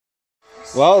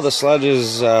Well, the sled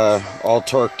is all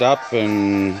torqued up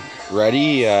and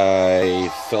ready. I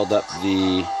filled up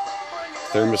the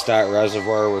thermostat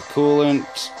reservoir with coolant,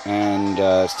 and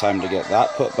it's time to get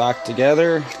that put back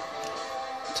together.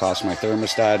 Toss my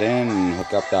thermostat in and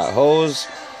hook up that hose.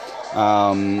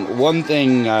 One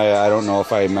thing, I don't know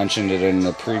if I mentioned it in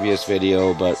the previous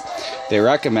video, but they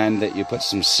recommend that you put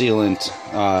some sealant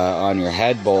on your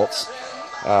head bolts.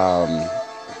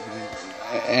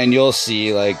 And you'll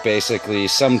see, like, basically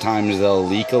sometimes they'll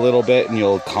leak a little bit and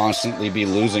you'll constantly be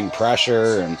losing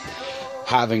pressure and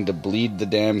having to bleed the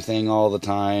damn thing all the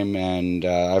time. And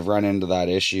I've run into that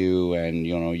issue, and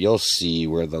you know, you'll see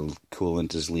where the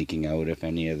coolant is leaking out if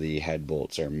any of the head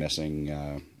bolts are missing,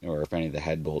 or if any of the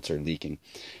head bolts are leaking.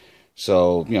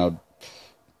 So, you know,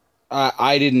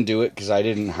 I didn't do it because I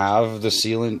didn't have the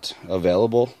sealant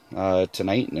available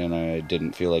tonight, and I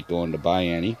didn't feel like going to buy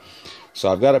any. So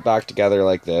I've got it back together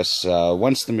like this.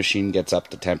 Once the machine gets up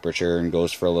to temperature and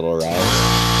goes for a little ride.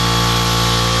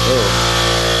 Oh,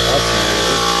 that's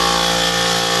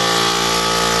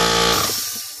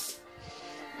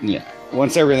amazing. Yeah.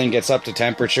 Once everything gets up to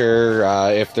temperature,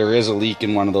 if there is a leak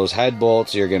in one of those head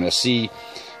bolts, you're going to see.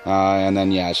 And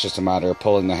then, yeah, it's just a matter of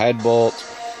pulling the head bolt,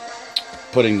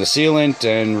 putting the sealant,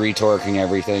 and retorquing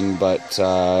everything. But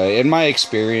in my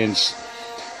experience,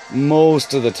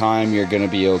 most of the time you're going to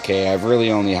be okay. I've really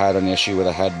only had an issue with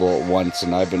a head bolt once,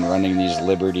 and I've been running these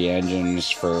Liberty engines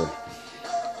for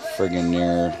friggin'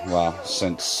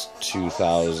 since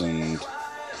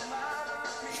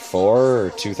 2004 or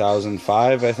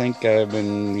 2005, I think I've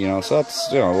been, you know, so that's,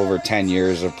 you know, over 10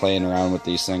 years of playing around with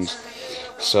these things.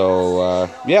 So,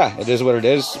 yeah, it is what it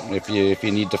is. If you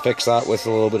need to fix that with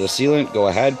a little bit of sealant, go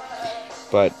ahead.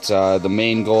 But the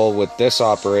main goal with this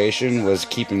operation was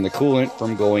keeping the coolant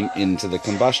from going into the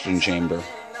combustion chamber.